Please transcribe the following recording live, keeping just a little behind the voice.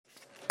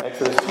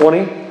Exodus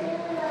 20,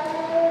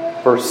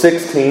 verse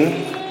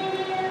 16.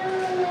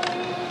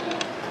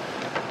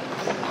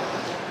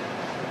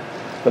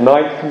 The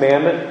ninth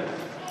commandment.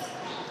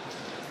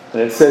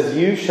 And it says,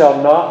 "You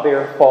shall not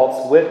bear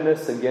false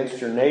witness against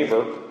your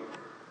neighbor."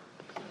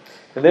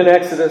 And then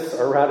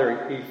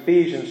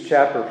Ephesians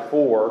chapter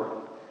 4,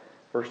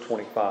 verse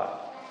 25.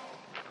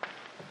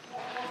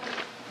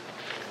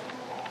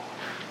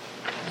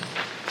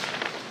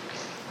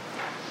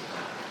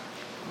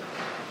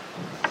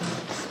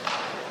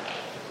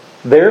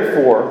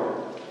 "Therefore,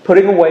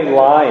 putting away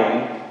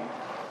lying,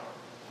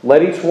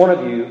 let each one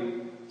of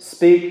you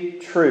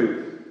speak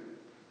truth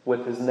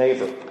with his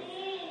neighbor.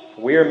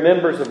 We are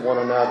members of one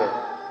another."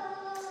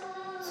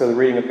 So the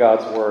reading of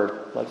God's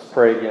Word. Let's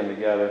pray again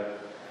together.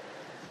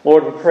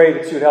 Lord, we pray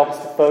that you would help us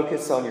to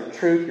focus on your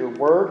truth, your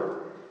Word,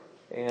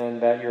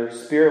 and that your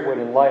Spirit would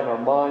enlighten our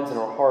minds and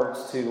our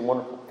hearts to the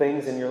wonderful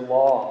things in your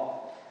law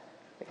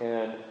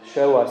and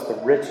show us the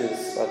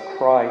riches of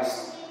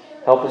Christ.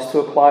 Help us to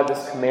apply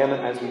this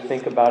commandment as we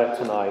think about it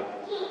tonight.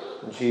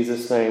 In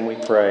Jesus' name we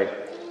pray.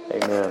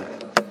 Amen.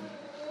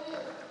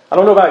 I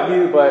don't know about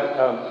you,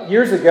 but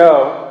years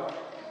ago,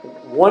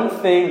 one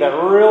thing that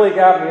really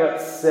got me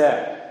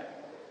upset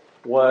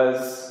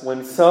was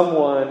when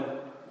someone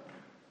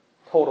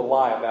told a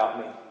lie about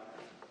me.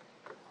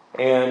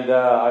 And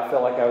I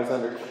felt like I was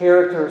under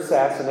character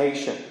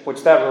assassination,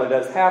 which that really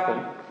does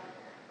happen.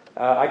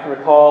 I can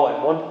recall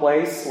at one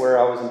place where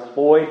I was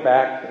employed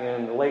back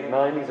in the late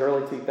 90s,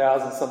 early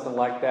 2000s, something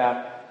like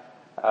that.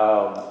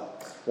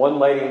 One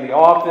lady in the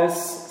office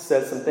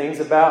said some things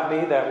about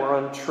me that were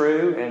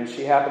untrue, and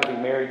she happened to be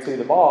married to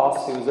the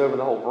boss who was over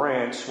the whole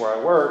branch where I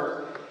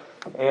worked.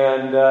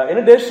 And in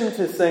addition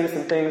to saying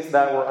some things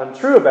that were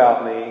untrue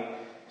about me,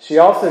 she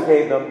also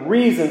gave them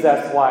reasons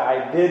as to why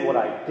I did what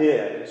I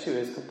did. She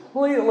was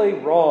completely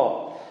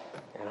wrong.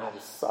 And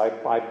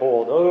I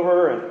boiled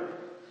over,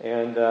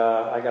 and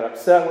I got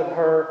upset with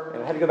her,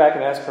 and I had to go back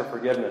and ask for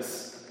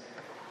forgiveness.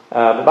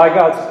 But by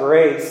God's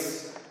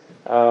grace,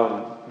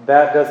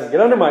 that doesn't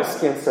get under my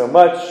skin so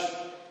much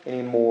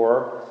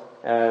anymore,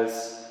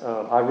 as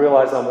I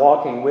realize I'm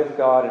walking with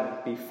God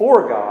and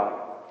before God,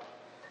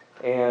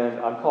 and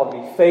I'm called to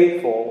be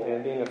faithful,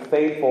 and being a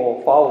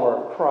faithful follower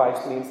of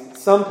Christ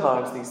means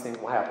sometimes these things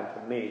will happen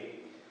to me,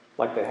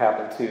 like they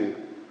happen to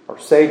our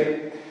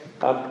Savior.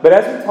 But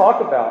as we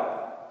talk about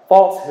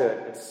falsehood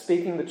and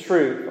speaking the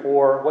truth,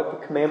 or what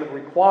the commandment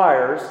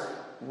requires,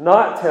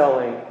 not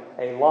telling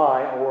a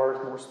lie,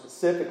 or more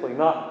specifically,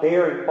 not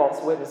bearing false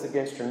witness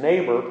against your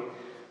neighbor,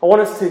 I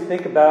want us to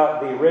think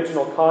about the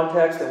original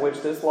context in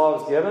which this law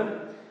was given.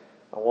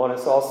 I want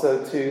us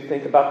also to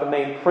think about the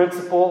main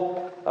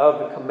principle of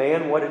the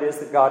command, what it is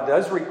that God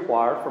does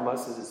require from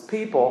us as His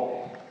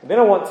people. And then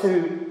I want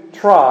to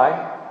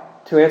try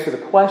to answer the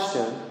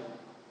question,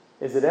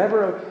 is it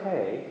ever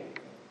okay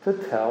to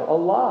tell a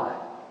lie?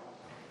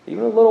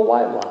 Even a little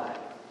white lie.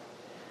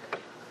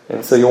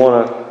 And so you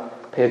want to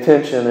pay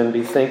attention and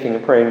be thinking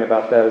and praying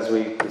about that as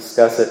we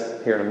discuss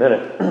it here in a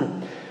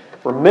minute.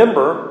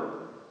 Remember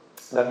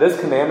that this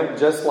commandment,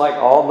 just like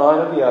all 9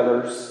 of the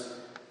others,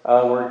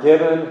 were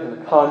given in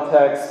the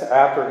context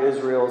after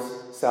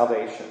Israel's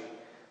salvation.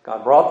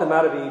 God brought them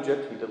out of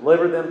Egypt. He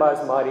delivered them by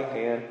His mighty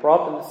hand,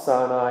 brought them to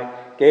Sinai,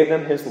 gave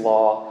them His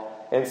law.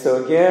 And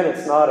so again,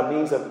 it's not a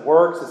means of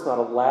works. It's not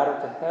a ladder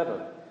to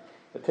heaven.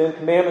 The 10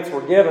 commandments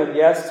were given,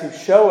 yes, to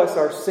show us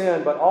our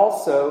sin, but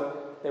also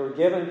they were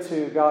given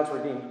to God's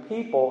redeemed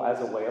people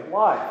as a way of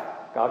life.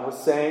 God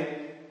was saying,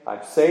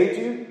 I've saved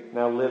you,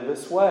 now live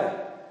this way.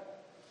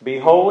 Be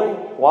holy.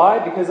 Why?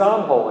 Because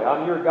I'm holy.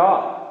 I'm your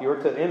God. You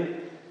are to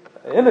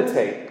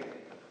imitate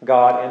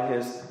God in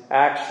His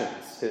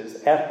actions,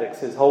 His ethics,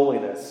 His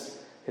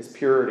holiness, His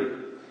purity.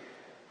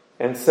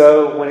 And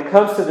so when it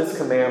comes to this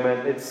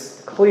commandment,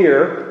 it's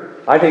clear,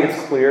 I think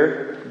it's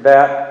clear,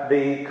 that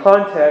the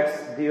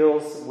context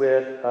deals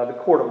with the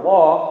court of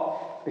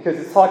law, because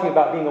it's talking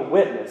about being a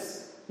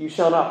witness. You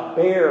shall not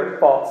bear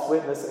false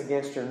witness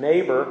against your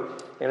neighbor.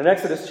 And in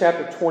Exodus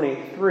chapter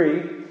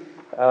 23,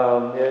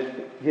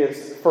 it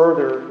gives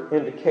further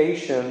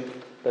indication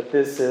that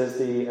this is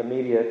the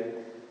immediate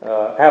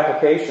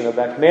application of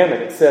that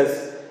commandment. It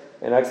says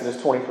in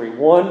Exodus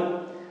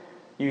 23:1,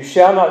 "You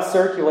shall not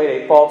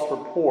circulate a false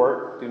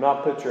report. Do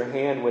not put your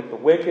hand with the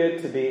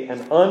wicked to be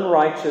an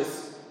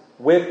unrighteous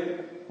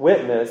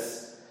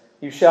witness.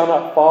 You shall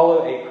not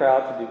follow a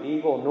crowd to do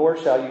evil, nor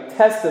shall you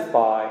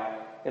testify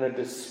in a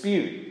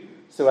dispute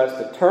so as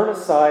to turn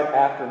aside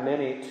after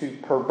many to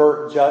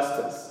pervert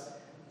justice."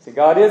 See,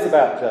 God is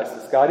about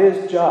justice. God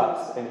is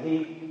just, and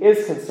He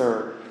is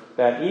concerned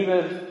that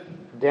even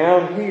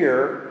down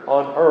here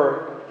on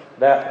earth,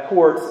 that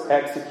courts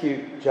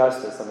execute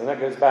justice. I mean, that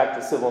goes back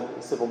to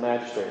civil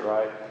magistrate,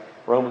 right?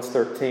 Romans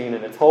 13,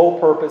 and its whole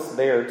purpose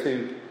there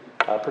to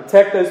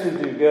protect those who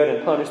do good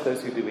and punish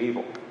those who do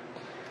evil.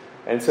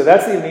 And so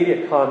that's the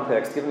immediate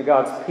context. Given to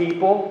God's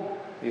people,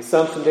 the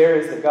assumption there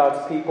is that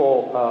God's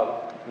people,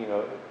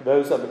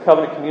 those of the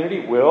covenant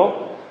community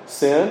will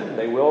sin,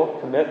 they will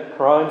commit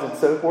crimes and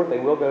so forth, they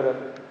will go to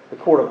the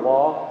court of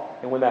law.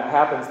 And when that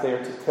happens, they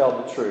are to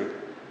tell the truth.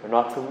 They're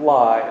not to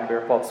lie and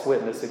bear false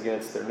witness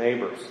against their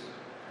neighbors.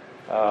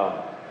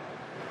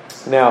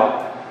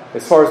 Now,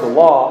 as far as the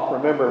law,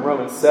 remember in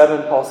Romans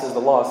 7, Paul says the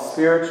law is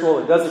spiritual.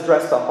 It does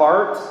address the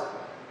heart.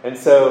 And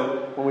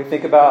so when we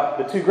think about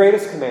the two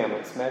greatest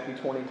commandments, Matthew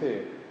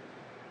 22,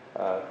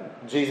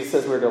 Jesus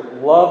says we're to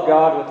love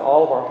God with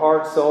all of our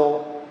heart,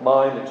 soul,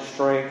 mind, and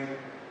strength.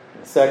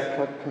 The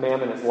second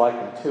commandment is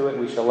likened to it.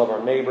 We shall love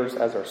our neighbors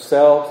as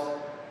ourselves.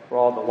 For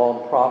all the law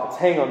and the prophets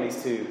hang on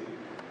these two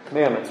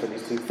commandments, or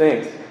these two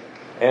things.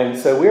 And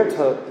so we are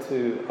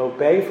to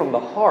obey from the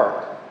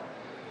heart.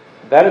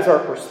 That is our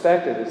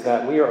perspective, is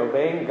that we are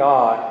obeying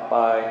God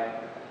by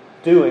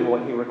doing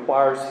what He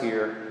requires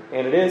here.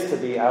 And it is to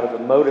be out of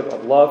the motive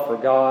of love for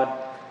God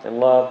and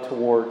love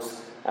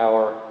towards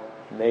our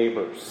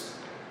neighbors.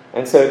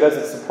 And so it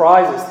doesn't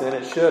surprise us then,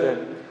 it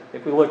shouldn't.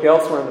 If we look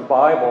elsewhere in the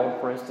Bible,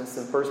 for instance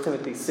in 1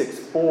 Timothy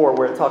 6:4,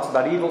 where it talks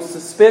about evil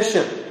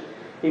suspicion,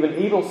 even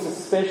evil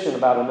suspicion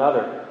about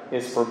another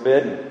is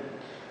forbidden.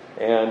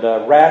 And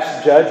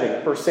rash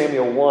judging, 1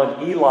 Samuel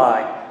 1,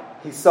 Eli,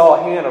 he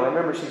saw Hannah.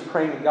 Remember, she's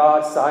praying to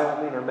God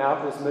silently and her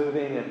mouth was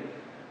moving,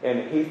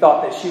 and he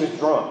thought that she was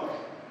drunk.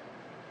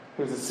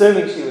 He was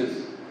assuming she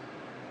was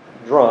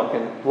drunk.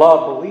 And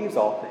love believes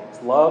all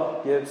things.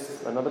 Love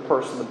gives another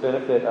person the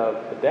benefit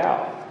of the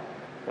doubt.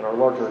 And our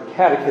larger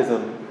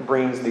catechism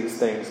brings these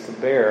things to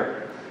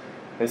bear.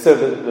 And so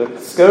the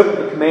scope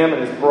of the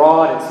commandment is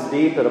broad, it's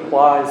deep, it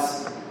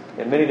applies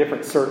in many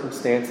different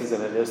circumstances,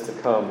 and it is to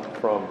come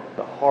from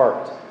the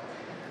heart.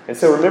 And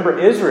so remember,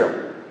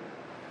 Israel,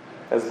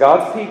 as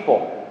God's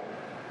people,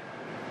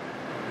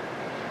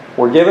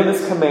 were given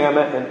this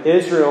commandment, and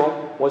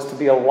Israel was to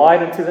be a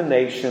light unto the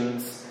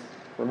nations.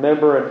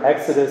 Remember in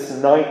Exodus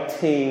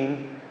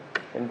 19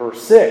 and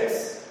verse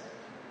 6,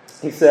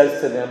 He says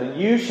to them, "And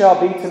you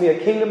shall be to me a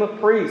kingdom of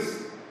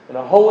priests and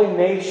a holy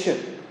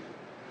nation."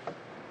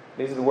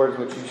 These are the words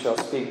which you shall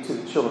speak to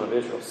the children of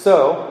Israel.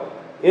 So,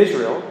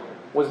 Israel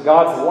was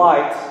God's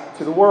light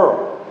to the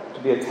world, to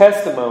be a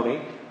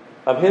testimony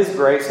of His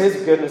grace, His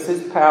goodness,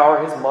 His power,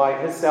 His might,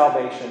 His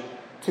salvation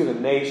to the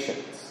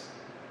nations.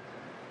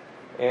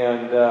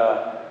 And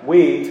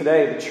we,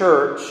 today, the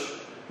church,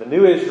 the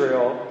new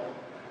Israel,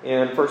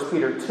 in 1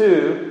 Peter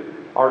 2,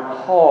 are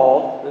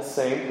called the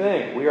same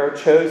thing. We are a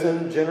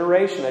chosen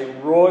generation,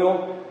 a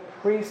royal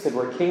priesthood.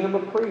 We're a kingdom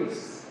of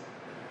priests.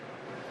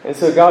 And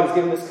so God has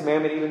given this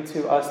commandment even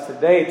to us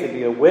today to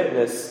be a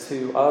witness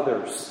to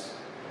others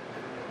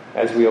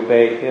as we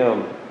obey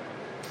Him,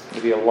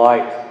 to be a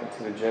light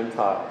to the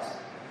Gentiles.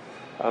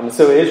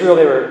 So Israel,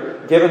 they were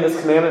given this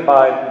commandment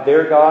by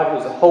their God, who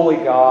is a holy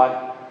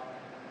God.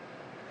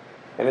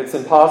 And it's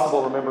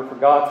impossible, remember, for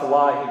God to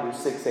lie, Hebrews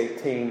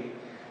 6:18.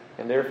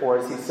 And therefore,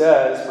 as He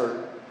says,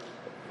 for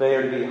they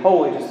are to be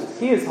holy just as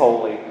He is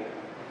holy.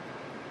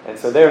 And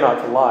so they're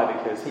not to lie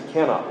because He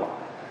cannot lie.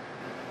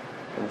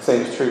 And the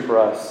same is true for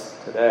us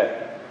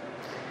today.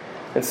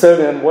 And so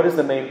then, what is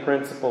the main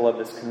principle of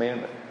this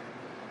commandment?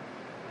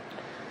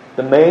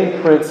 The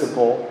main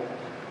principle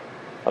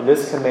of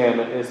this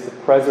commandment is the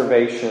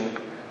preservation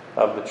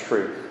of the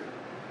truth.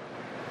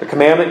 The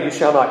commandment, "You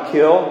shall not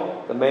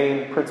kill," the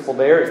main principle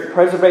there is the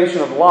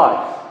preservation of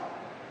life.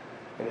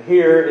 And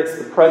here it's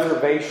the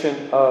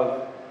preservation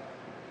of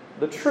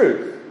the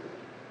truth.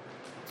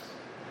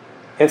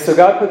 And so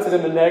God puts it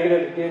in the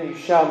negative again. You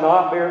shall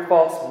not bear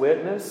false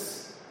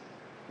witness.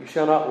 You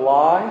shall not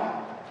lie.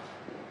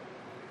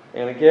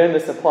 And again,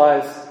 this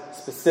applies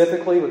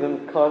specifically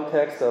within the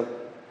context of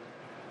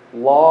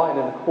law and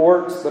in the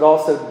courts, but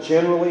also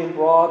generally and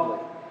broadly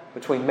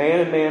between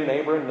man and man,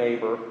 neighbor and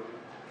neighbor.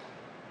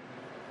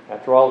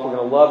 After all, if we're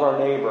going to love our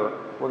neighbor,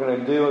 we're going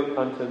to do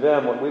unto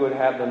them what we would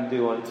have them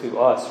do unto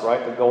us,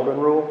 right? The golden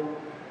rule.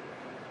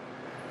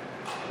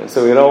 And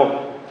so we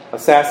don't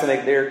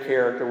assassinate their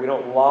character. We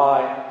don't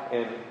lie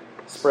and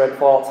spread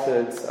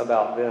falsehoods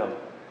about them.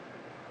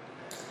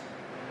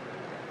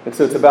 And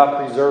so it's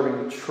about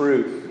preserving the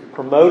truth,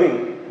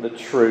 promoting the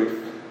truth.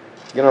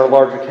 Again, our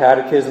larger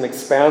catechism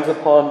expounds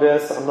upon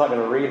this. I'm not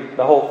going to read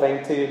the whole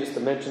thing to you, just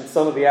to mention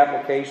some of the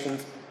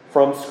applications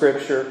from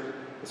Scripture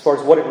as far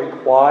as what it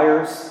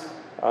requires.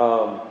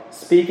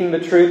 Speaking the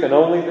truth and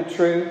only the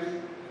truth.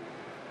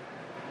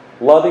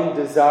 Loving,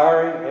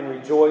 desiring, and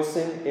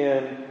rejoicing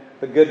in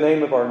the good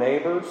name of our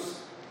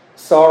neighbors.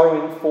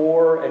 Sorrowing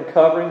for and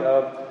covering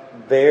of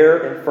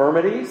their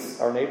infirmities,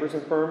 our neighbors'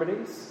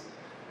 infirmities.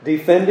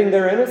 Defending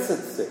their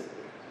innocency.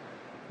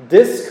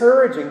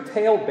 Discouraging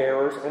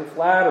talebearers and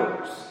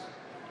flatterers.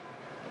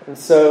 And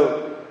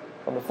so,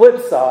 on the flip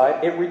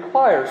side, it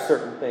requires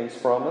certain things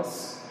from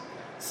us,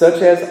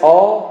 such as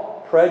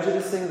all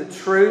prejudicing the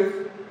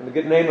truth and the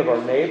good name of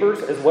our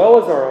neighbors, as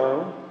well as our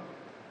own,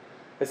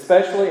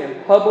 especially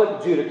in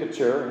public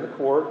judicature in the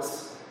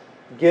courts,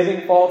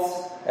 giving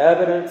false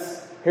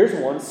evidence. Here's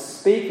one,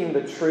 speaking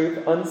the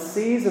truth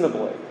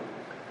unseasonably.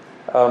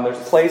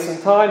 There's place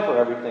and time for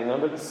everything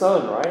under the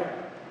sun, right?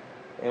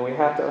 And we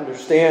have to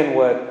understand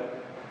what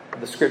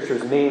the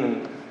Scriptures mean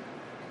and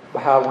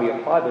how we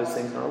apply those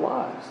things in our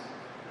lives.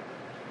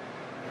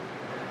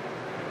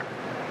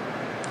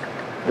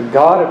 The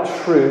God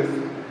of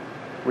truth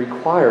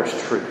requires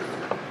truth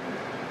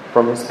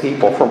from His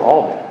people, from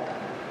all men.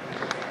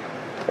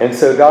 And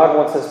so God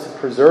wants us to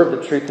preserve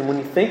the truth. And when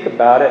you think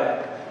about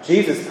it,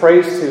 Jesus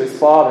prays to His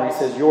Father. He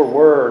says, "Your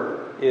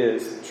word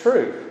is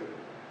truth."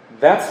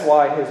 That's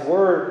why His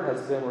word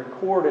has been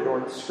recorded or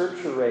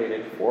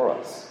inscripturated for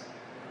us.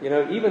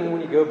 Even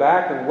when you go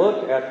back and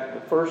look at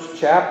the first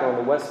chapter on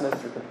the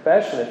Westminster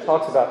Confession, it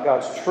talks about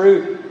God's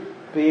truth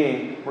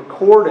being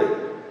recorded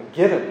and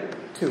given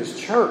to His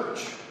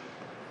church.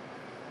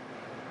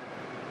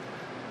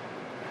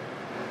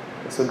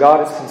 And so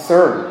God is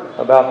concerned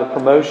about the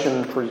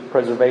promotion and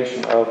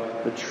preservation of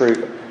the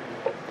truth.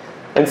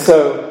 And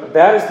so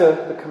that is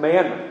the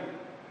commandment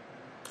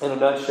in a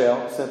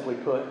nutshell, simply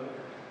put.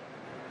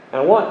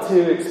 And I want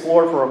to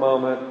explore for a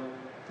moment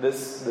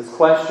this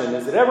question: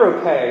 is it ever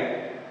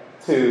okay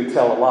to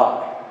tell a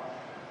lie?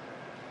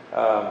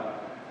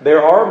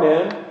 There are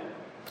men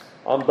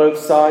on both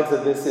sides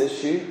of this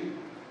issue,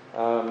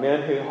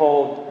 men who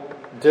hold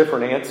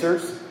different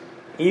answers,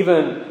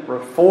 even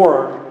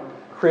Reformed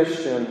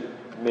Christian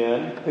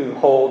men who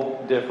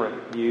hold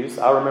different views.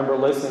 I remember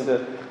listening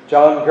to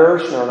John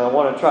Gershner, and I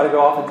want to try to go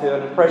off into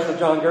an impression of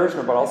John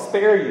Gershner, but I'll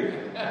spare you.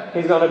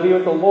 He's going to be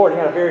with the Lord. He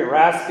had a very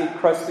raspy,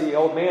 crusty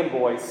old man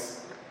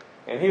voice,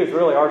 and he was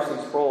really R.C.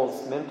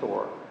 Sproul's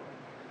mentor.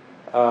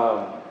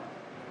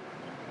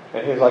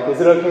 And he was like, "Is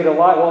it okay to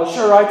lie?" "Well,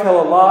 sure, I tell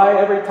a lie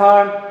every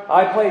time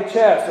I play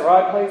chess or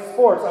I play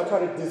sports. I try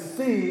to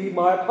deceive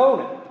my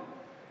opponent."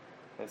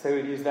 And so he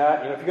would use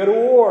that. If you go to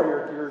war,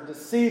 you're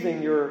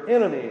deceiving your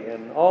enemy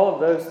and all of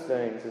those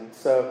things. And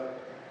so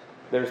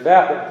there's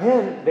that. But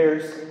then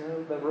there's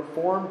the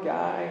Reformed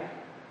guy,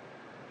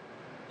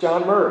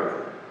 John Murray,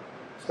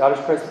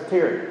 Scottish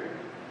Presbyterian.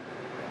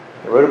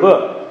 He wrote a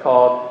book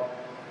called,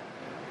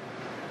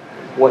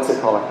 what's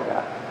it called? I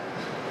forgot.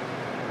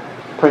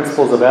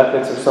 Principles of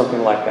Ethics or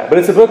something like that. But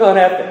it's a book on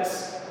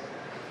ethics.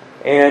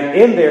 And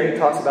in there he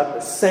talks about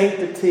the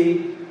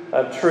sanctity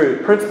of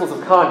truth, principles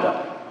of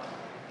conduct,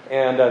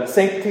 and the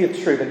sanctity of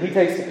truth. And he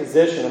takes the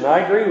position, and I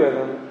agree with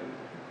him,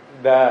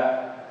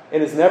 that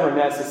it is never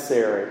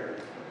necessary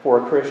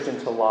for a Christian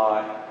to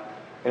lie,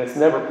 and it's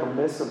never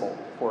permissible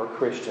for a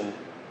Christian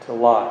to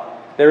lie.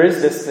 There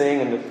is this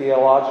thing in the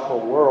theological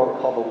world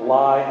called the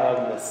lie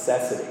of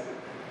necessity.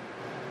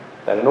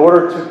 That in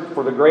order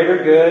for the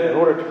greater good, in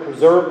order to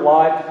preserve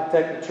life, to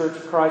protect the Church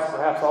of Christ,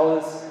 perhaps all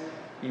this,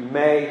 you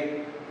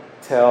may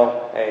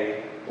tell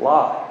a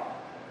lie.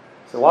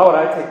 So why would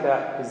I take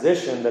that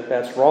position that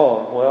that's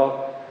wrong?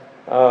 Well,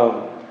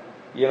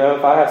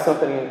 if I have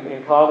something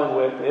in common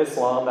with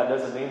Islam, that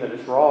doesn't mean that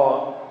it's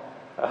wrong.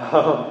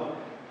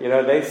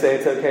 They say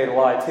it's okay to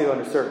lie too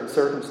under certain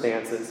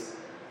circumstances.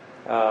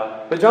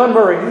 But John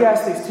Murray, he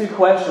asked these two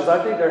questions.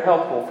 I think they're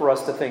helpful for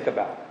us to think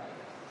about.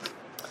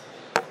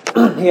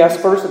 He asked,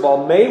 first of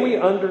all, may we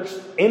under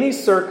any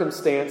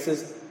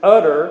circumstances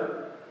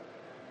utter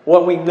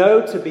what we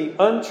know to be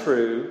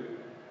untrue,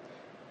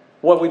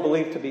 what we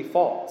believe to be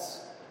false?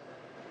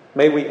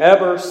 May we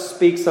ever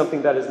speak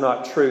something that is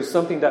not true,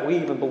 something that we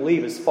even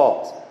believe is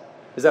false?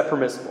 Is that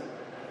permissible?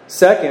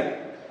 Second,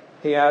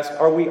 he asked,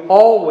 are we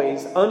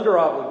always under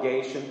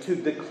obligation to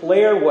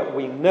declare what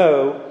we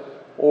know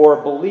or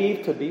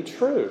believe to be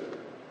true?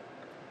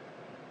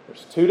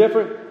 There's two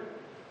different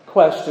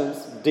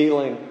questions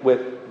dealing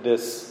with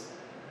this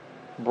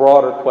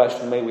broader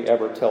question, may we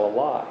ever tell a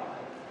lie?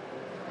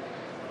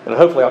 And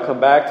hopefully I'll come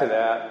back to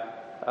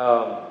that.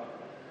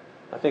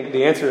 I think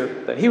the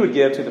answer that he would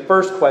give to the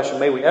first question,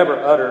 may we ever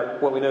utter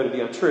what we know to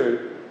be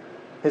untrue,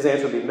 his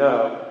answer would be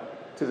no.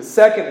 To the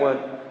second one,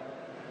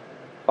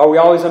 are we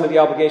always under the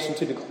obligation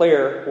to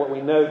declare what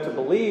we know to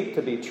believe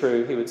to be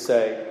true, he would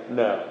say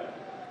no.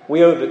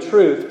 We owe the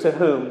truth to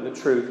whom the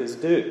truth is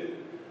due.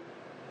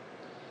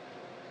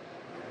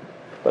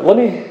 But let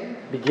me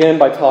begin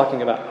by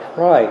talking about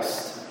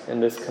Christ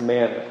and this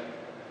commandment.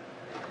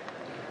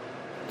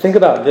 Think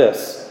about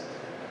this.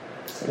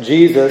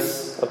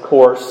 Jesus, of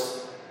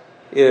course,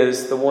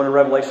 is the one in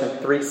Revelation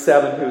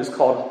 3:7 who is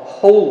called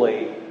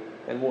holy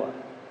and what?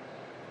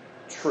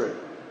 True.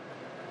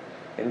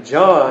 In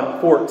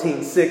John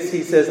 14:6,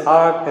 he says,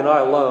 I and I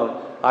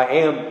alone, I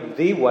am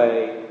the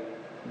way,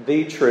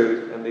 the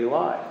truth, and the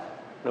life.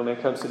 No man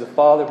comes to the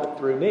Father but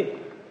through me.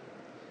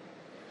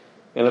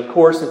 And of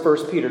course, in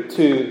 1 Peter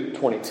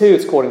 2:22,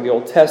 it's quoting the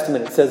Old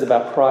Testament. It says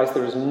about Christ,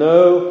 there is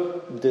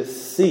no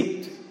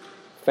deceit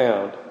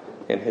found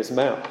in his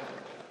mouth.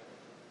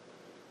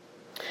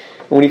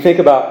 When you think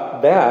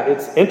about that,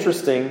 it's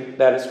interesting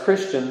that as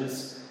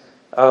Christians,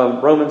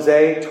 Romans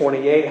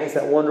 8:28 has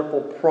that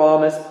wonderful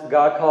promise.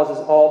 God causes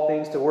all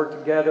things to work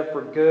together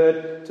for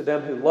good to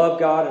them who love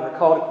God and are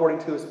called according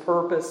to his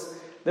purpose.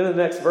 Then in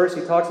the next verse,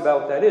 he talks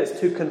about what that is,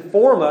 to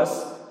conform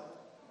us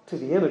to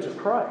the image of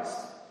Christ.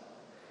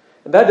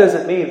 And that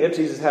doesn't mean if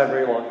Jesus had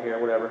very long hair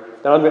or whatever,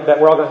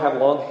 that we're all going to have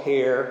long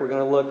hair. We're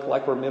going to look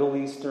like we're Middle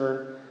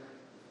Eastern,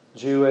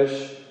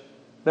 Jewish.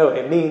 No,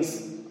 it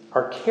means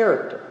our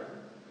character.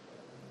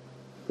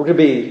 We're going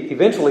to be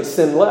eventually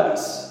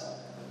sinless.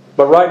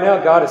 But right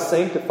now, God is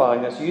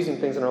sanctifying us, using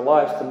things in our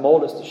lives to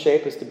mold us, to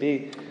shape us, to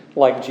be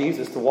like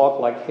Jesus, to walk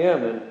like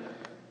Him. And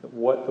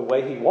the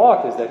way He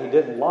walked is that He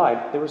didn't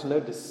lie. There was no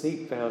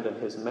deceit found in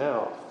His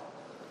mouth.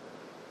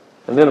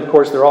 And then, of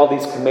course, there are all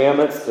these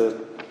commandments. The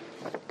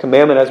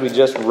commandment, as we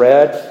just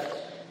read,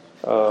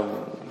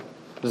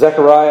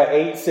 Zechariah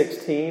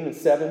 8:16 and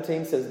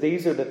 17 says,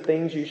 "These are the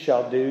things you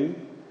shall do.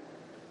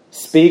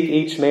 Speak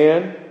each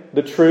man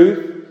the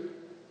truth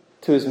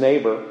to his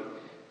neighbor.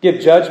 Give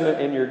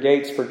judgment in your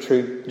gates for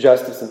truth,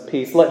 justice, and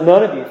peace. Let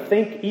none of you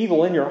think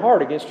evil in your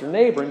heart against your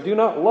neighbor, and do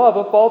not love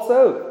a false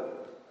oath.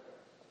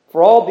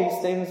 For all these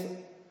things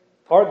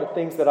are the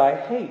things that I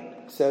hate,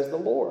 says the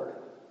Lord."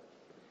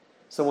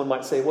 Someone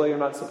might say, well, you're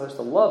not supposed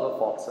to love a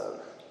false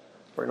oath,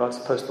 or you're not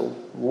supposed to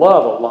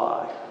love a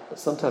lie. But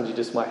sometimes you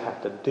just might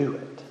have to do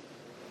it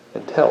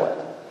and tell it.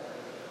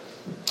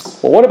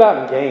 Well, what about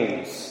in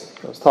games?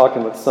 I was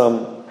talking with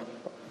some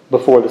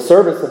before the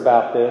service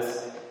about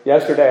this.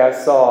 Yesterday I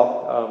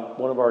saw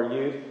one of our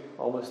youth,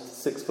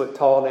 almost 6 foot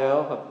tall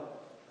now.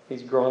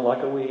 He's growing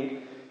like a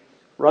weed.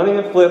 Running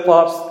in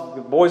flip-flops.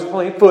 The boys are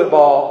playing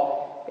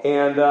football.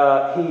 And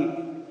he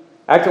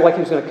acted like he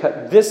was going to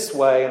cut this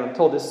way. And I'm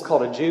told this is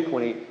called a juke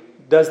when he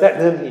does that.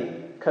 And then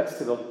he cuts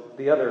to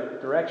the other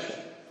direction.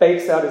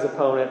 Fakes out his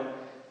opponent.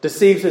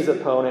 Deceives his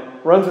opponent.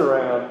 Runs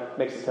around.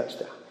 Makes a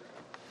touchdown.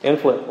 In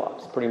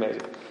flip-flops. Pretty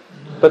amazing.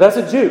 But that's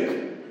a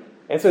juke.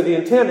 And so the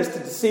intent is to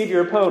deceive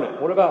your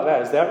opponent. What about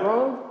that? Is that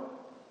wrong?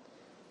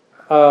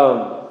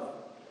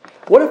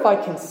 What if I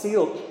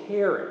conceal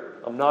carry?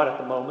 I'm not at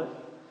the moment.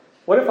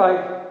 What if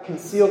I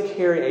conceal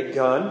carry a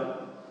gun?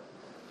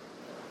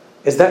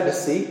 Is that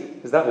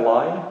deceit? Is that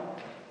lying?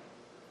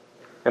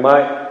 Am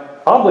I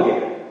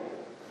obligated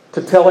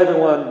to tell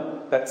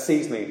everyone that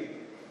sees me,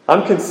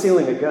 I'm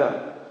concealing a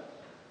gun?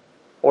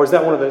 Or is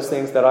that one of those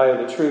things that I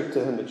owe the truth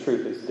to whom the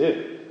truth is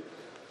due?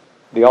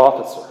 The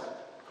officer,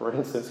 for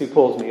instance, who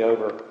pulls me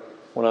over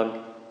when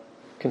I'm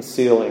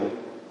concealing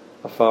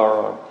a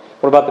firearm.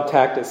 What about the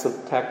tactics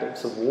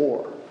of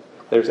war?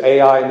 There's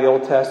Ai in the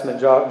Old Testament,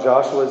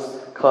 Joshua's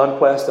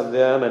conquest of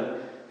them,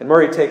 and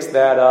Murray takes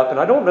that up. And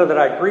I don't know that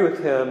I agree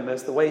with him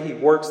as the way he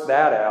works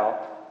that out.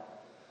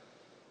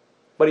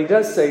 But he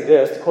does say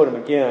this, to quote him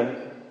again.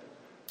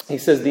 He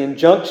says, "The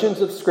injunctions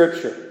of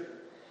Scripture,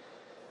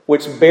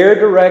 which bear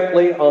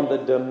directly on the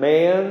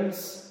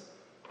demands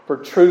for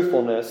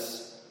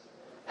truthfulness,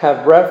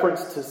 have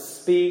reference to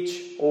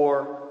speech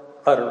or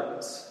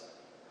utterance."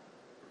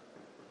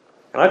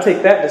 And I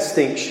take that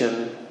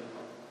distinction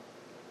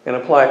and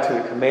apply it to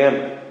the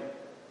commandment.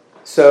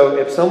 So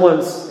if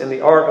someone's in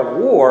the art of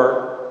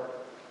war,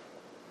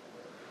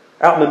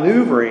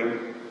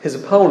 outmaneuvering his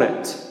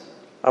opponent,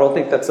 I don't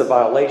think that's a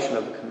violation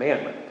of the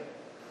commandment.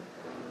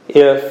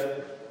 If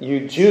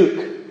you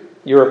juke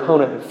your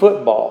opponent in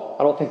football,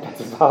 I don't think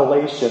that's a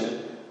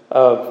violation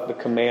of the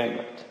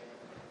commandment.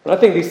 And I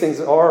think these things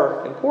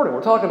are important.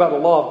 We're talking about the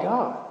law of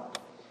God,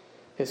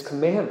 His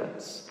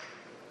commandments.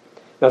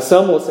 Now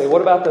some will say,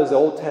 what about those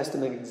Old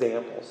Testament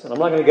examples? And I'm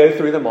not going to go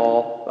through them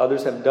all.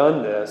 Others have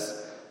done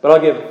this. But I'll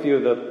give a few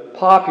of the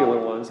popular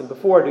ones. And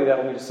before I do that,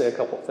 let me just say a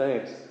couple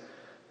things.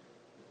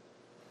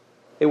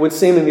 It would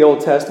seem in the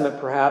Old Testament,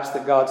 perhaps,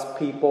 that God's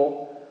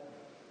people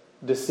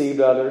deceived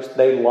others.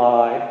 They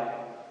lied.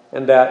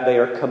 And that they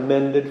are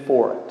commended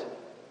for it.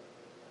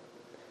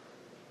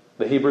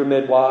 The Hebrew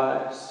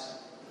midwives.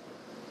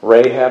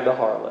 Rahab the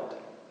harlot.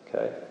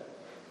 Okay?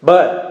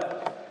 But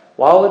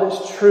while it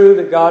is true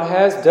that God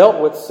has dealt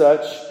with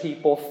such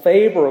people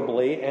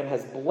favorably and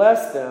has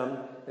blessed them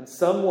in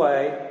some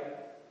way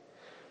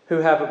who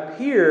have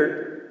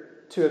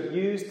appeared to have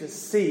used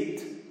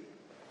deceit,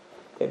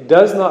 it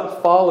does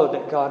not follow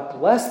that God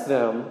blessed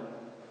them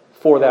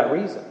for that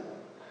reason.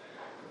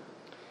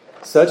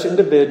 Such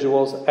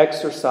individuals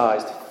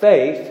exercised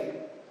faith,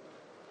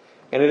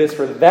 and it is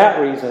for that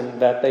reason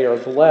that they are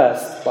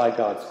blessed by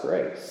God's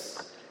grace.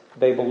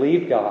 They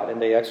believed God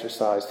and they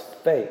exercised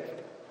faith.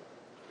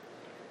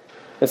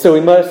 And so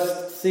we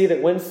must see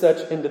that when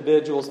such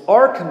individuals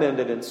are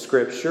commended in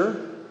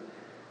Scripture,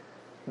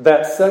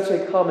 that such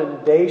a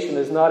commendation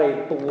is not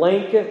a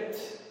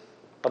blanket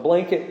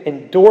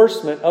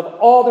endorsement of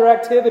all their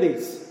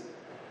activities.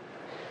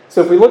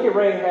 So if we look at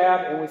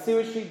Rahab and we see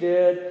what she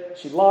did,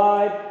 she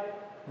lied,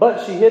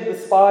 but she hid the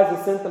spies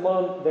and sent them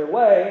on their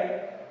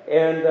way.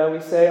 And we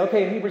say,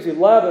 okay, in Hebrews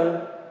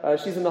 11,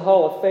 she's in the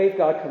hall of faith.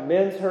 God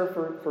commends her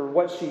for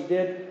what she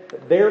did.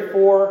 But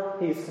therefore,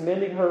 He's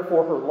commending her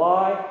for her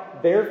lie.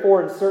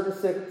 Therefore, in certain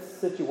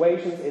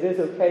situations, it is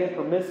okay and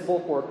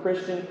permissible for a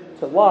Christian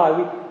to lie.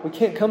 We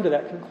can't come to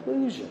that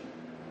conclusion.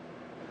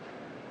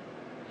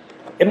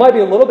 It might be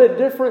a little bit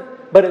different,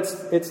 but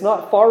it's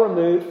not far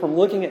removed from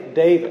looking at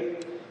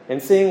David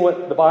and seeing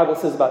what the Bible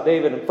says about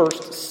David in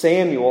 1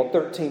 Samuel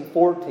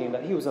 13:14,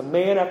 that he was a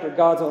man after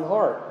God's own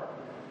heart.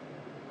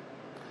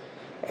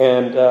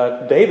 And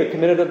David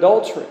committed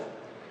adultery.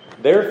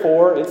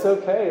 Therefore, it's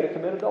okay to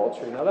commit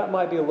adultery. Now, that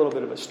might be a little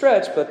bit of a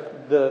stretch,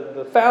 but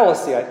the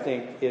fallacy, I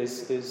think,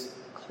 is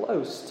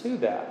close to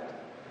that.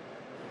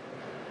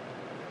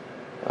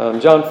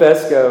 John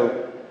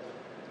Fesco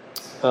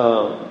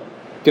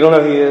If you don't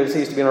know who he is, he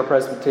used to be in our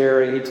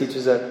presbytery. He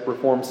teaches at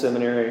Reformed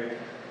Seminary.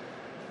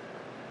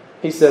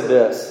 He said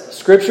this: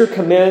 Scripture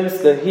commends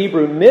the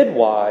Hebrew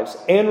midwives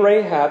and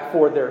Rahab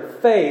for their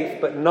faith,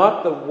 but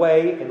not the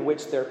way in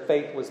which their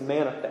faith was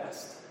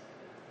manifest.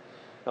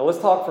 Now let's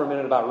talk for a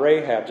minute about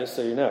Rahab, just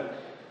so you know.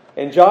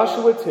 In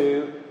Joshua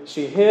 2,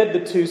 she hid the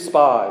two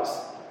spies.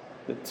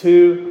 The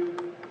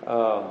two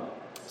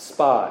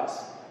spies.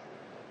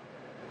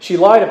 She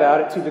lied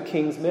about it to the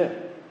king's men.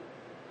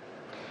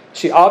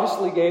 She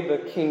obviously gave the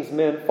king's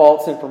men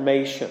false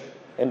information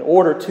in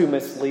order to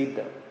mislead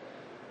them.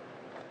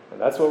 And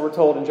that's what we're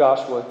told in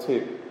Joshua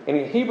 2. And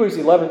in Hebrews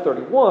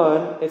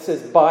 11:31, it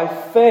says, by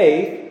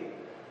faith,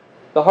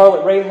 the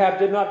harlot Rahab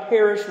did not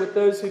perish with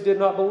those who did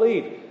not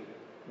believe,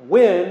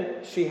 when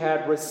she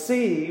had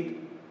received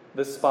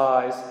the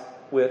spies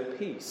with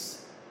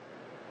peace.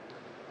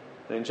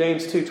 And in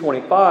James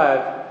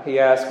 2:25, he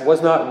asks,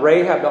 was not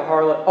Rahab the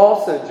harlot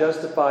also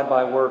justified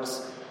by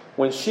works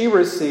when she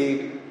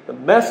received the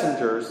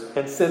messengers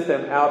and sent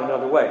them out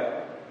another way?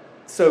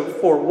 So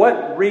for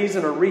what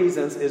reason or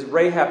reasons is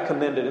Rahab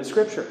commended in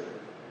Scripture?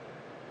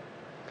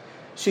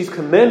 She's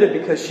commended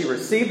because she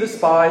received the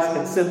spies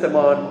and sent them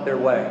on their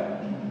way.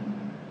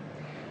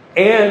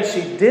 And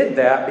she did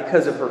that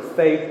because of her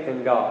faith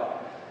in God.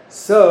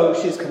 So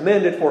she's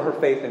commended for her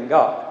faith in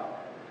God.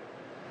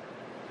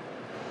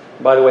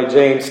 By the way,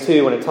 James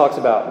 2, when it talks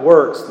about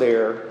works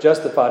there,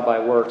 justified by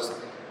works,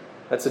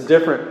 that's a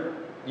different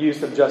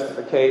use of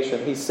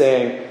justification. He's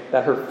saying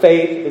that her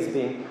faith is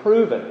being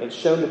proven. It's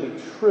shown to be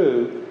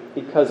true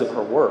because of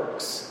her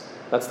works.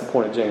 That's the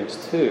point of James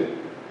 2.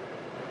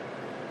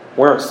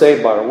 We aren't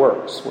saved by our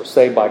works. We're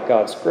saved by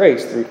God's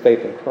grace through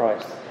faith in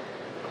Christ.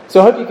 So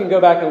I hope you can go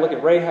back and look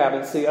at Rahab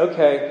and see,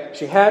 okay,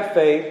 she had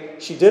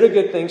faith, she did a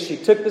good thing, she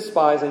took the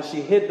spies and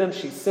she hid them,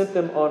 she sent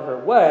them on her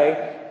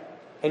way,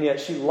 and yet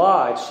she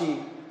lied. She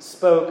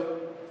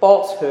spoke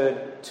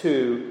falsehood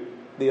to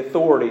the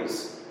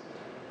authorities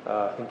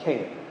in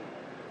Canaan.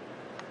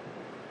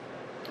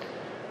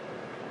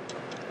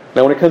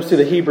 Now, when it comes to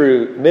the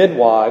Hebrew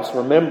midwives,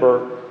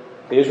 remember,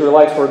 the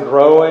Israelites were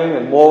growing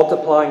and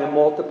multiplying,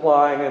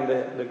 and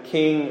the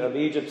king of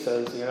Egypt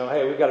says,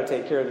 hey, we've got to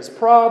take care of this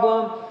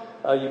problem.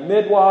 You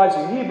midwives,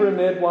 you Hebrew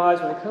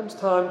midwives, when it comes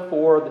time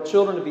for the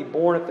children to be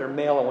born, if they're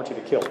male, I want you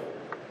to kill them.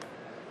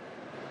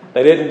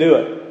 They didn't do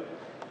it.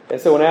 And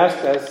so when asked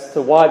as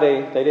to why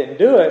they didn't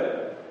do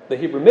it, the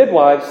Hebrew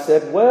midwives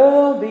said,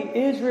 well, the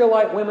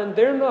Israelite women,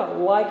 they're not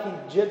like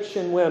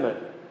Egyptian women.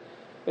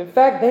 In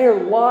fact, they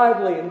are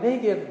lively and they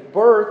give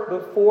birth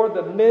before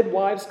the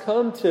midwives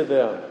come to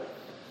them.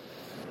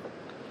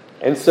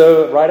 And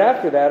so right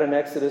after that, in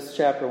Exodus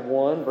chapter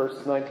 1,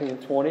 verses 19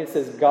 and 20, it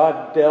says,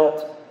 God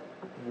dealt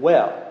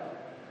well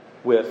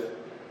with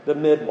the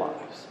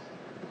midwives.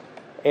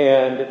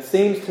 And it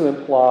seems to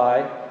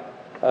imply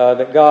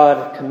that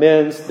God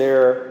commends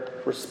their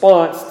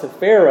response to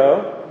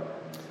Pharaoh.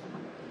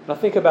 Now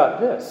think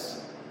about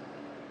this.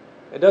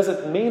 It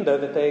doesn't mean, though,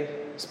 that they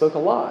spoke a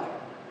lie.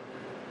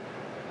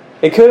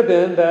 It could have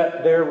been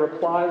that their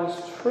reply was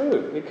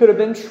true. It could have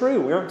been true.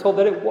 We aren't told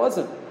that it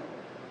wasn't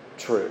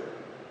true.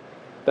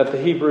 That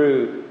the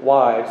Hebrew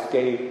wives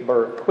gave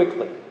birth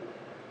quickly.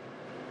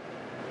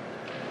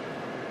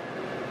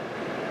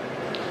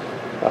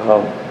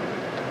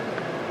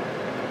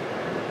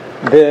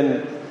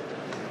 Then,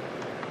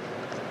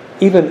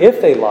 even if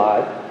they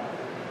lied,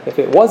 if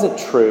it wasn't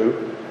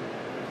true,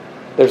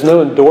 there's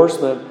no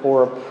endorsement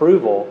or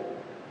approval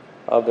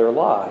of their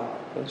lie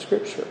in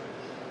Scripture.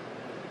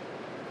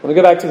 Let me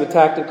go back to the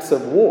tactics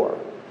of war.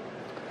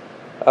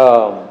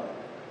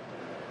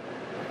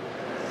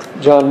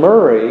 John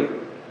Murray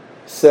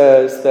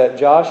says that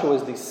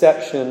Joshua's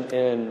deception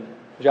in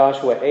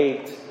Joshua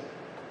 8,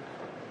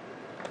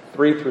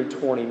 3 through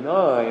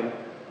 29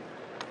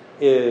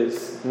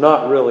 is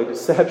not really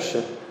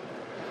deception.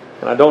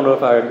 And I don't know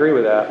if I agree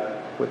with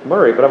that with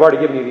Murray, but I've already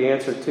given you the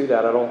answer to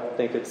that. I don't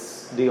think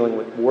it's dealing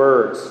with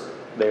words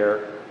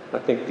there. I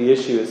think the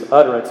issue is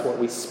utterance, what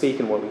we speak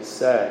and what we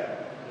say.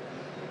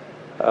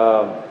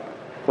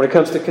 When it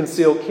comes to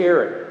concealed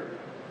carry,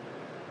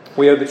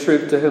 we owe the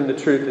truth to whom the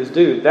truth is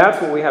due. That's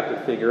what we have to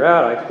figure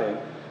out, I think.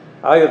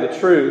 I owe the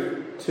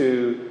truth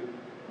to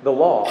the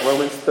law,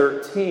 Romans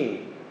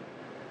 13.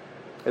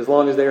 As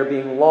long as they are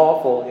being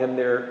lawful in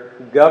their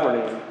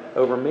governing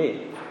over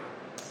me.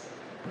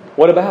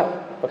 What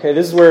about? Okay,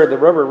 this is where the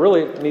rubber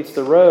really meets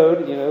the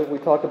road. We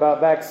talk about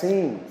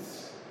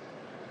vaccines.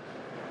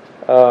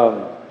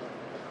 I'm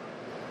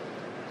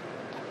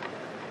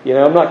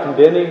not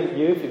condemning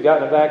you if you've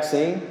gotten a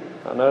vaccine.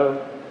 I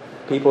know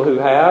people who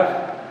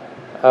have.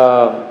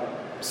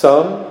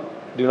 Some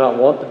do not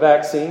want the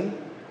vaccine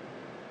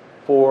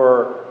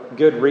for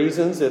good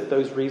reasons, if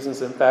those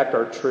reasons in fact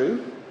are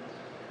true.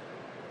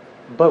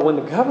 But when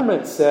the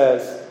government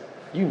says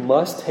you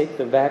must take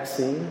the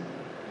vaccine,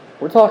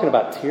 we're talking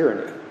about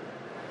tyranny.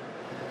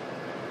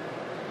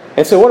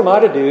 And so what am I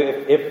to do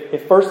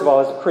if first of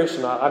all, as a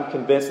Christian, I'm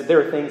convinced that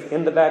there are things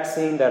in the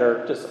vaccine that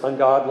are just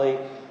ungodly,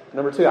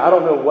 Number two, I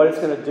don't know what it's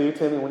going to do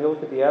to me. When you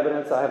look at the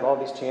evidence, I have all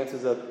these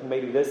chances of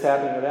maybe this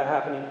happening or that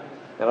happening,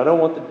 and I don't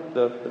want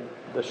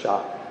the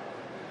shot.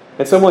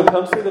 And someone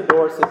comes through the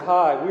door and says,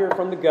 "Hi, we are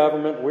from the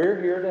government.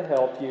 We're here to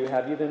help you.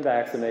 Have you been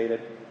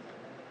vaccinated?"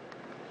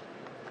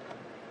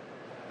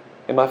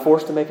 Am I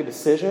forced to make a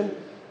decision?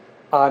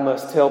 I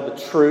must tell the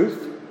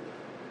truth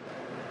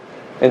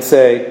and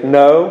say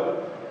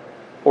no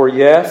or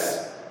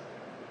yes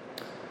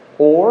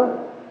or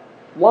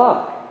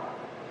lie.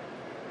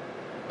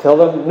 Tell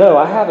them, no,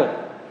 I haven't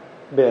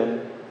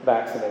been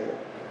vaccinated.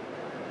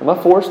 Am I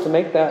forced to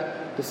make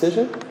that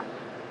decision?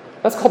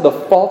 That's called the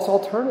false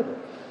alternative.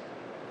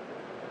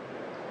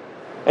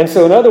 And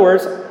so, in other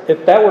words,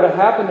 if that were to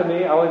happen to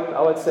me,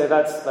 I would say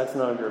that's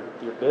none of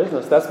your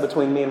business. That's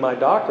between me and my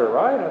doctor,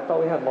 right? I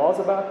thought we had laws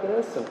about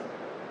this. And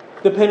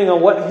depending on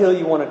what hill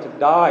you wanted to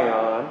die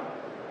on,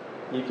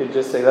 you could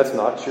just say that's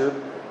not your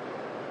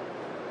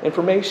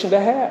information to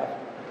have.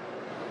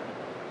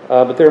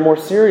 But there are more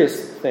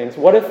serious things.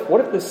 What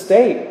if the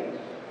state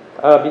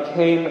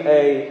became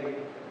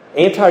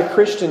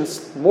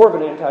more of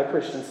an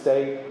anti-Christian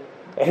state,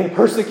 and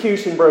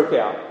persecution broke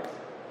out?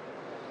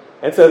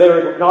 And so they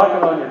were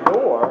knocking on your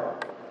door,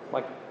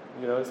 like,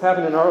 it's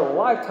happened in our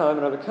lifetime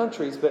in other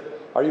countries, but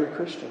are you a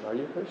Christian? Are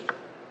you a Christian?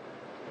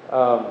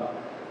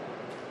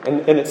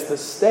 And it's the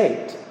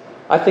state.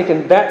 I think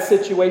in that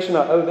situation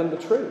I owe them the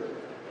truth.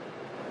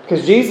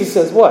 Because Jesus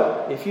says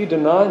what? If you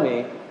deny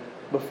me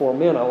before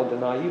men, I will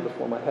deny you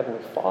before my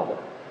heavenly Father.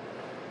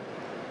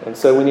 And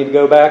so we need to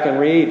go back and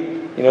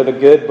read, the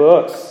good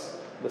books,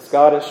 the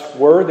Scottish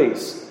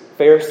Worthies,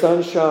 Fair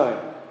Sunshine,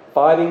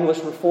 5 English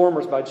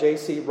Reformers by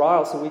J.C.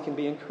 Ryle, so we can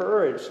be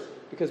encouraged.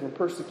 Because when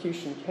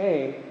persecution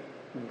came,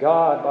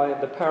 God, by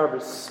the power of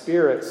His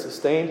Spirit,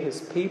 sustained His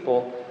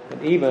people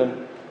and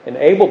even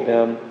enabled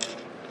them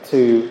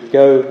to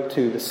go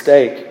to the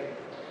stake.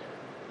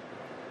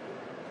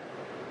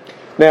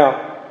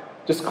 Now,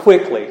 just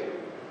quickly,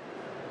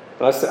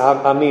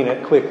 I mean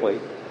it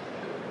quickly,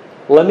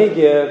 let me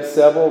give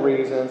several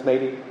reasons,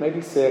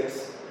 maybe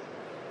 6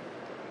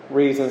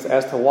 reasons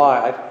as to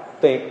why I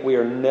think we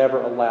are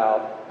never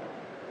allowed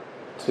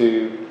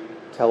to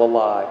tell a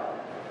lie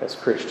as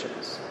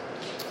Christians.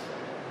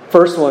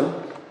 First one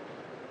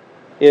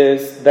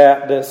is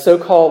that the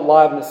so-called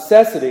lie of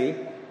necessity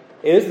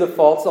is the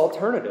false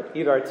alternative.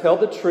 Either I tell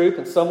the truth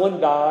and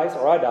someone dies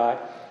or I die,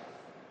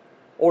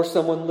 or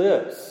someone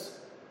lives.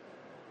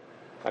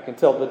 I can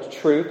tell the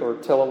truth or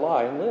tell a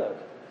lie and live.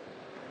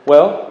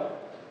 Well,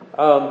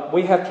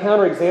 we have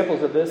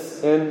counterexamples of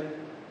this in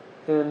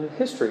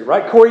history,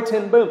 right? Corrie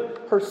ten Boom,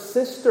 her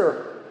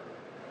sister.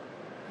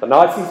 The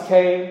Nazis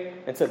came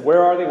and said,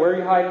 "Where are they? Where are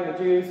you hiding the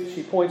Jews?"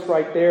 She points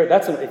right there.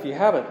 If you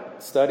haven't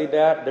studied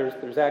that,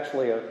 there's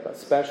actually a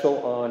special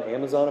on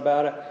Amazon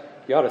about it.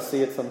 You ought to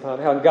see it sometime.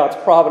 How in God's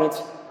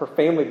providence, her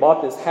family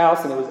bought this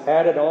house and it was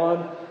added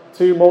on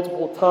to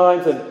multiple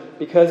times, and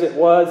because it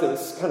was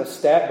kind of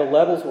the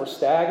levels were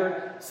staggered,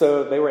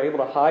 so they were able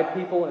to hide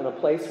people in a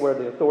place where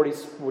the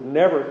authorities would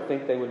never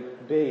think they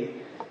would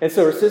be. And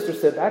so her sister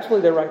said,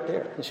 "Actually, they're right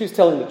there." And she was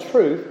telling the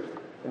truth.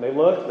 And they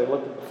looked at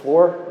the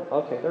floor.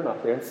 Okay, they're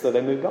not there. And so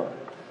they moved on.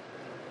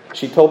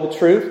 She told the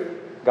truth.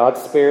 God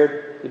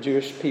spared the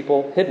Jewish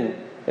people hidden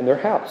in their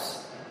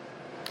house.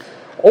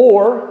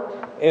 Or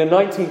in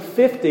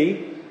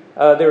 1950,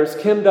 there was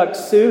Kim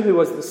Duk-soo, who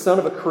was the son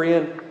of a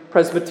Korean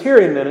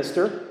Presbyterian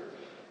minister.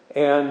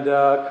 And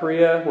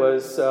Korea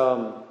was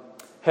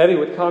heavy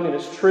with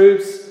communist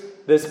troops.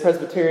 This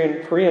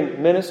Presbyterian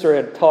Korean minister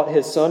had taught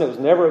his son it was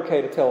never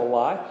okay to tell a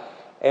lie.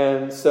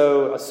 And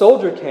so a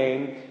soldier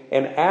came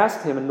and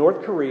asked him in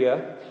North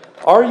Korea,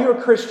 "Are you a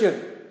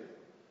Christian?"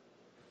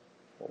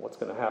 Well, what's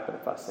going to happen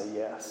if I say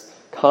yes?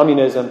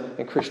 Communism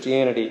and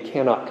Christianity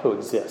cannot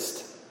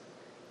coexist.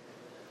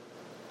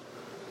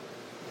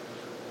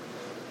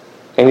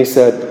 And he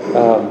said,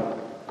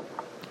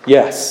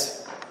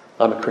 "Yes,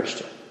 I'm a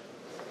Christian."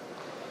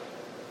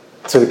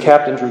 So the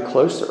captain drew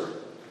closer.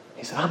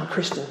 He said, "I'm a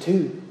Christian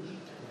too.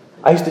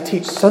 I used to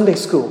teach Sunday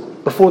school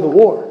before the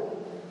war.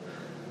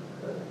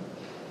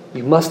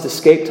 You must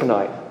escape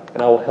tonight,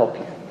 and I will help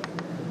you."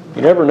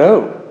 You never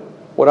know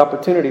what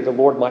opportunity the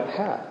Lord might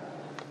have.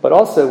 But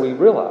also we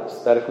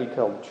realize that if we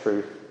tell the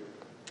truth,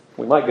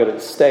 we might go to the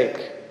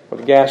stake or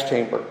the gas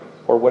chamber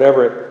or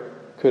whatever it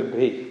could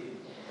be.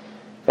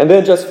 And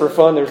then just for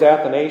fun, there's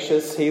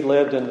Athanasius. He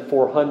lived in the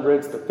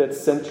 400s, the 5th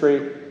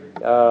century.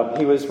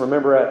 He was,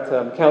 remember,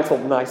 at Council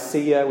of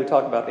Nicaea. We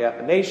talked about the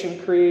Athanasian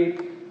Creed.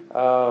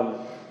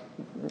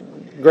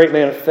 Great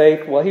man of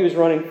faith. Well, he was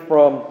running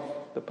from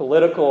the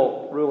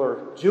political ruler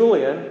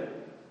Julian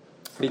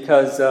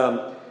because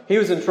he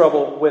was in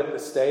trouble with the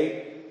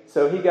state.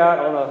 So he got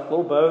on a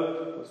little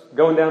boat, was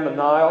going down the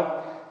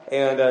Nile,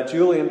 and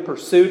Julian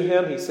pursued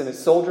him. He sent his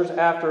soldiers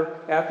after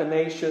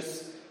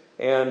Athanasius,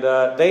 and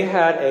they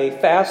had a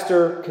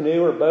faster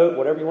canoe or boat,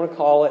 whatever you want to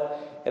call it,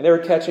 and they were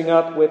catching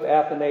up with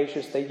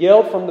Athanasius. They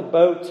yelled from the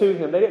boat to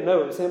him. They didn't know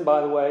it was him,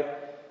 by the way.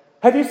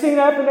 "Have you seen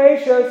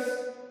Athanasius?"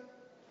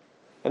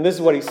 And this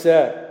is what he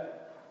said.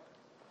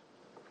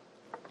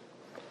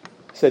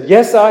 He said,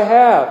 "Yes, I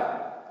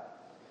have.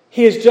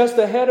 He is just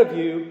ahead of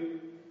you.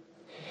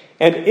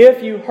 And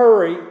if you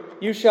hurry,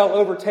 you shall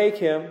overtake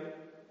him."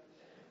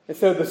 And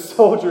so the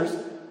soldiers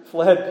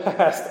fled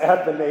past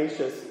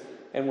Athanasius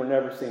and were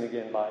never seen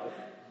again by them.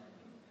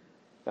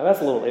 Now that's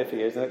a little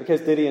iffy, isn't it?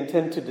 Because did he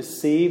intend to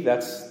deceive?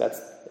 That's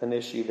an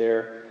issue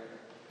there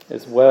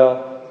as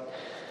well.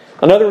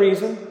 Another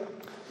reason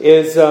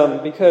is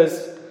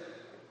because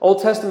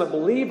Old Testament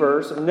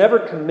believers are never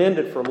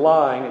commended for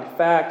lying. In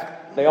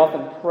fact, they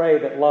often pray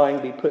that lying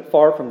be put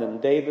far from them.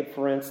 David,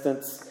 for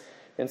instance,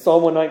 in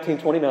Psalm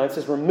 119:29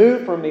 says,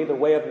 "Remove from me the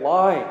way of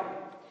lying."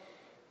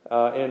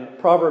 In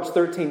Proverbs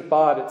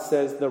 13:5 it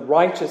says, "The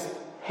righteous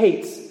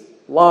hates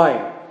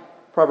lying."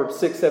 Proverbs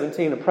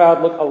 6:17, "A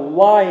proud look, a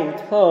lying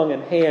tongue,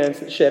 and hands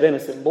that shed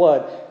innocent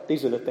blood.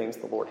 These are the things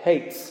the Lord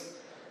hates."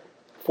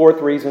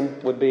 Fourth reason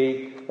would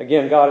be,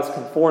 again, God is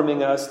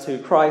conforming us to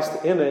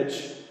Christ's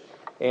image,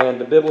 and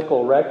the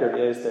biblical record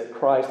is that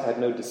Christ had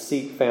no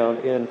deceit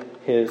found in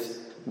his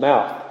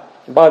mouth.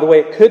 And by the way,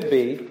 it could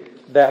be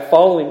that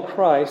following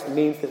Christ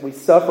means that we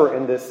suffer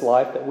in this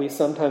life, that we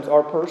sometimes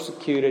are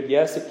persecuted.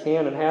 Yes, it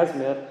can and has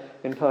meant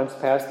in times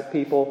past that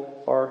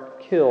people are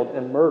killed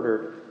and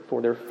murdered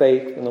for their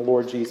faith in the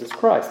Lord Jesus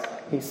Christ.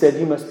 He said,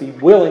 "You must be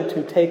willing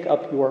to take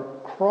up your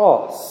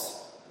cross."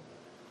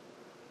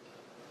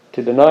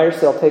 To deny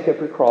yourself, take up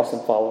your cross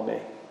and follow me.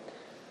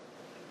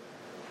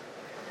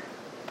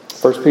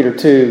 1 Peter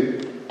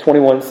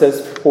 2:21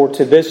 says, "For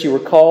to this you were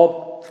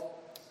called,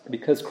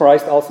 because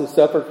Christ also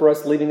suffered for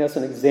us, leaving us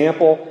an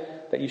example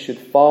that you should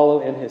follow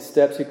in his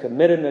steps, who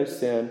committed no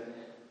sin,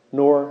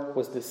 nor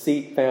was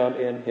deceit found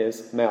in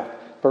his mouth."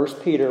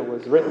 1 Peter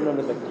was written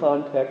under the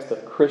context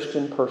of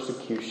Christian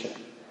persecution.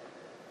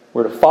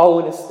 We're to follow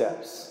in his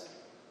steps.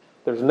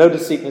 There's no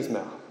deceit in his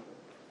mouth.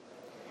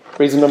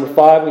 Reason number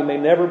 5, we may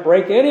never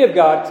break any of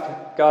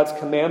God's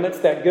commandments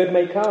that good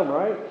may come,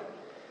 right?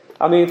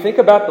 I mean, think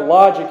about the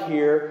logic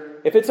here.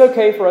 If it's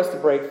okay for us to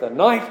break the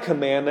 9th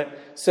commandment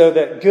so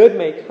that good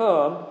may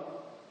come,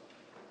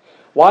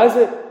 why is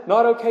it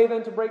not okay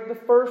then to break the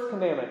 1st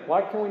commandment?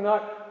 Why can we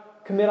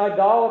not commit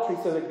idolatry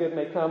so that good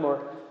may come,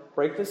 or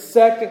break the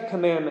 2nd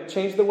commandment,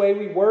 change the way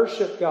we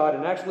worship God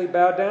and actually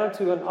bow down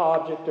to an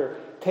object, or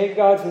take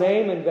God's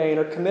name in vain,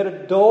 or commit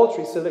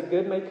adultery so that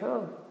good may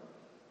come?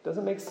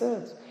 Doesn't make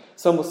sense.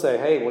 Some will say,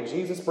 "Hey, well,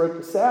 Jesus broke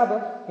the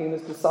Sabbath. He and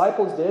his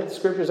disciples did. The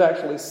scriptures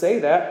actually say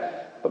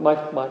that." But my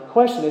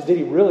question is, did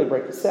he really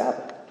break the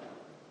Sabbath?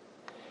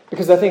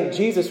 Because I think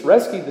Jesus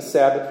rescued the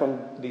Sabbath from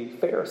the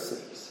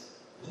Pharisees.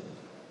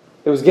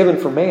 It was given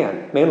for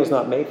man. Man was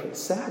not made for the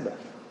Sabbath.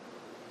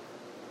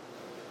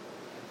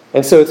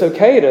 And so it's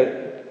okay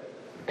to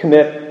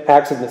commit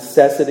acts of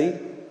necessity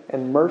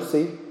and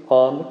mercy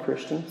on the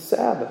Christian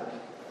Sabbath.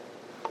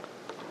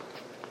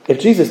 If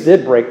Jesus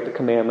did break the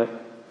commandment,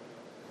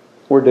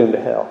 we're doomed to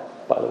hell,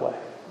 by the way.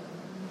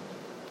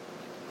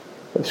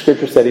 But the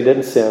scripture said he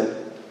didn't sin,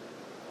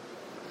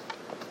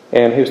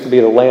 and he was to be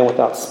the lamb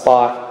without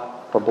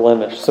spot or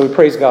blemish. So we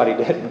praise God he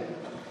didn't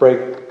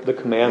break the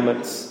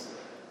commandments.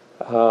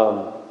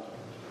 Number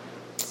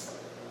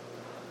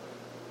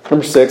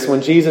 6,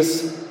 when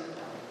Jesus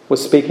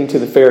was speaking to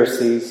the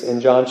Pharisees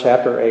in John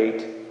chapter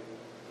 8,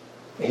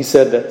 he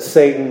said that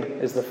Satan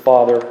is the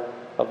father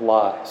of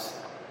lies.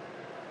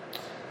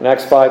 In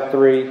Acts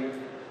 5:3, the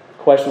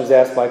question was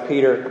asked by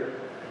Peter,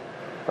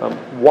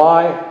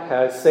 "Why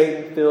has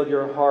Satan filled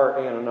your heart,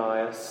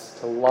 Ananias,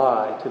 to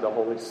lie to the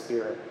Holy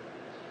Spirit?"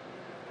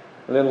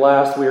 And then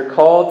last, we are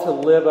called to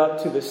live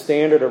up to the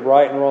standard of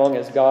right and wrong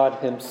as God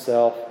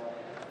himself.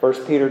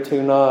 1 Peter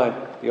 2:9,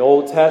 the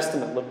Old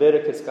Testament,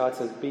 Leviticus, God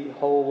says, "Be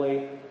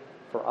holy,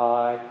 for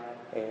I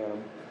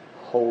am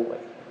holy."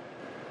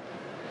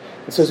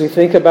 And so as we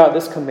think about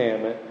this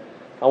commandment,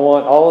 I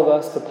want all of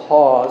us to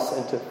pause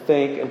and to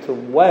think and to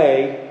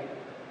weigh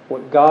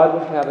what God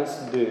would have us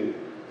do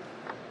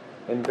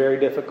in very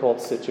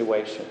difficult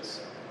situations,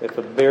 if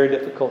a very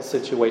difficult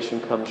situation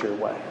comes your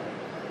way.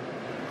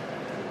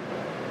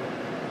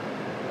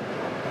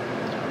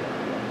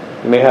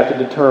 You may have to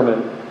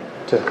determine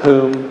to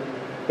whom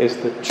is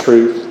the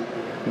truth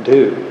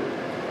due.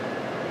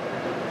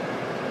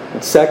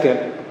 And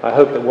second, I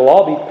hope that we'll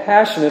all be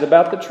passionate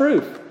about the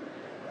truth.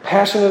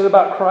 Passionate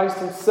about Christ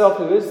himself,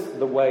 who is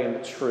the way and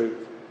the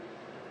truth.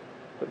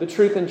 But the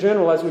truth in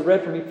general, as we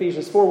read from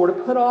Ephesians 4, we're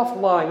to put off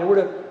lying, and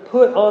we're to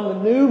put on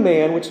the new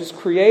man, which is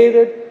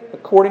created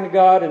according to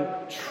God in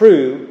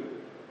true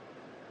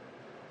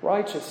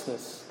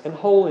righteousness and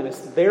holiness.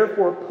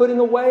 Therefore, putting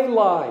away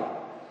lying,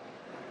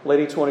 let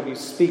each one of you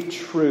speak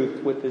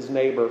truth with his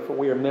neighbor, for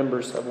we are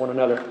members of one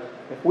another.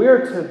 If we are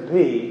to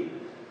be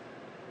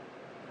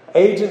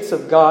agents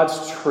of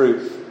God's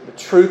truth, the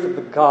truth of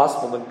the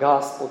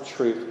gospel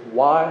truth,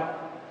 why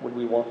would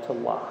we want to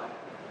lie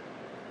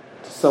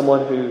to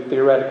someone who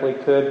theoretically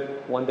could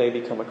one day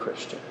become a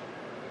Christian?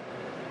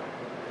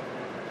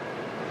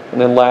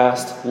 And then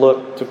last,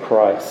 look to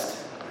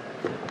Christ.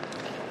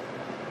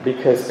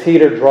 Because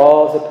Peter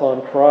draws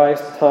upon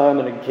Christ time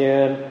and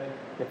again.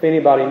 If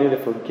anybody knew the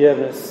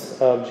forgiveness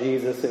of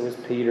Jesus, it was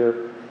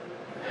Peter,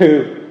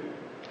 who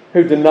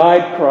who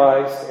denied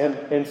Christ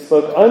and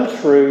spoke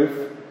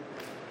untruth.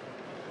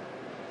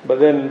 But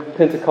then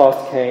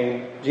Pentecost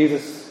came.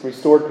 Jesus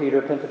restored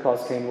Peter.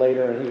 Pentecost came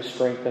later, and he was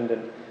strengthened.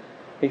 And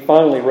he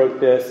finally wrote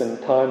this in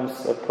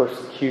times of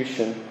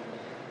persecution.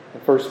 In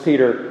 1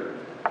 Peter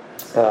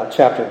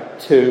chapter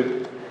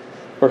 2,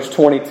 verse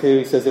 22,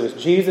 he says, "It was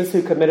Jesus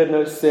who committed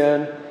no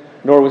sin,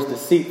 nor was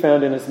deceit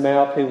found in his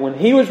mouth, who, when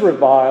he was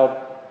reviled,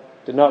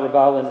 did not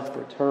revile in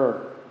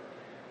return.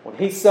 When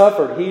he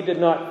suffered, he did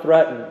not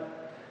threaten,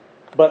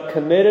 but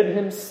committed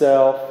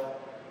himself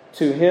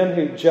to him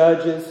who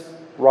judges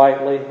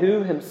rightly,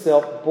 who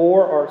himself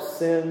bore our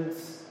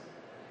sins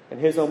in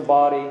his own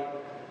body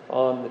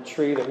on the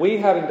tree, that we,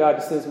 having died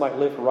to sins, might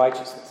live for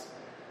righteousness."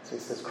 So he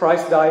says,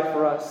 Christ died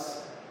for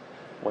us.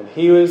 When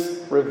he was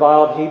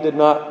reviled, he did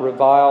not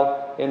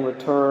revile in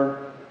return.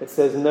 It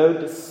says no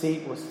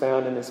deceit was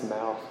found in his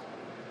mouth.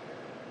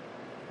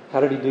 How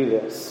did he do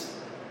this?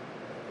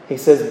 He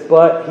says,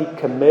 but he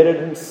committed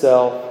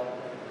himself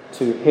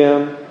to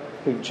him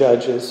who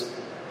judges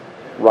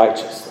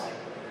righteously.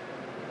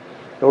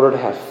 In order to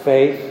have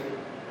faith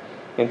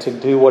and to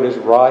do what is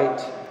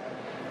right,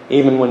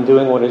 even when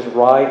doing what is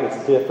right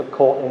is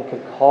difficult and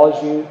can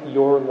cause you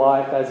your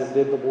life as it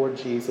did the Lord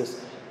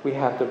Jesus, we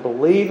have to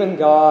believe in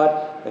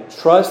God and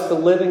trust the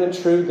living and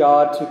true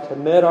God to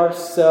commit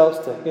ourselves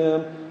to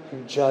him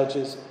who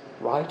judges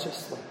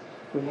righteously.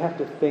 We have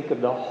to think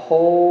of the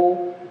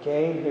whole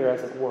game here,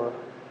 as it were.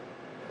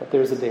 But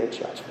there's a day of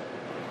judgment.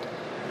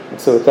 And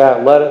so with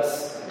that, let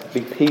us be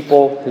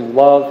people who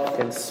love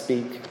and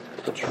speak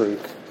the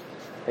truth.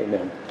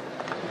 Amen.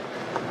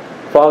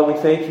 Father, we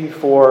thank you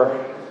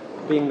for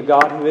being the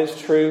God who is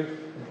true,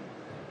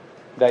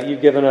 that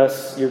you've given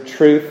us your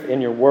truth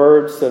in your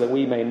words so that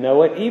we may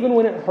know it, even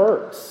when it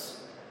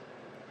hurts.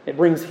 It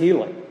brings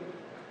healing.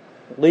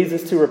 It leads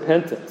us to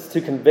repentance,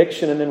 to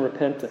conviction and then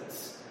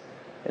repentance,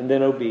 and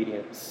then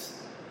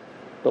obedience.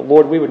 But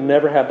Lord, we would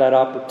never have that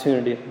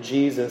opportunity if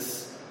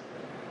Jesus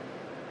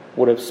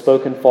would have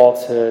spoken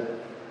falsehood,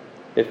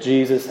 if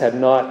Jesus had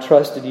not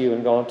trusted you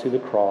and gone to the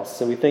cross.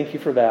 So we thank you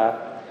for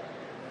that.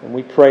 And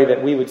we pray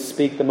that we would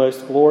speak the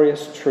most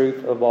glorious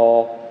truth of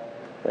all,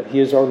 that he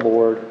is our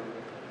Lord,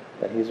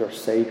 that he is our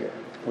Savior.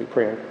 We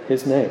pray in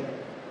his name.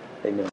 Amen.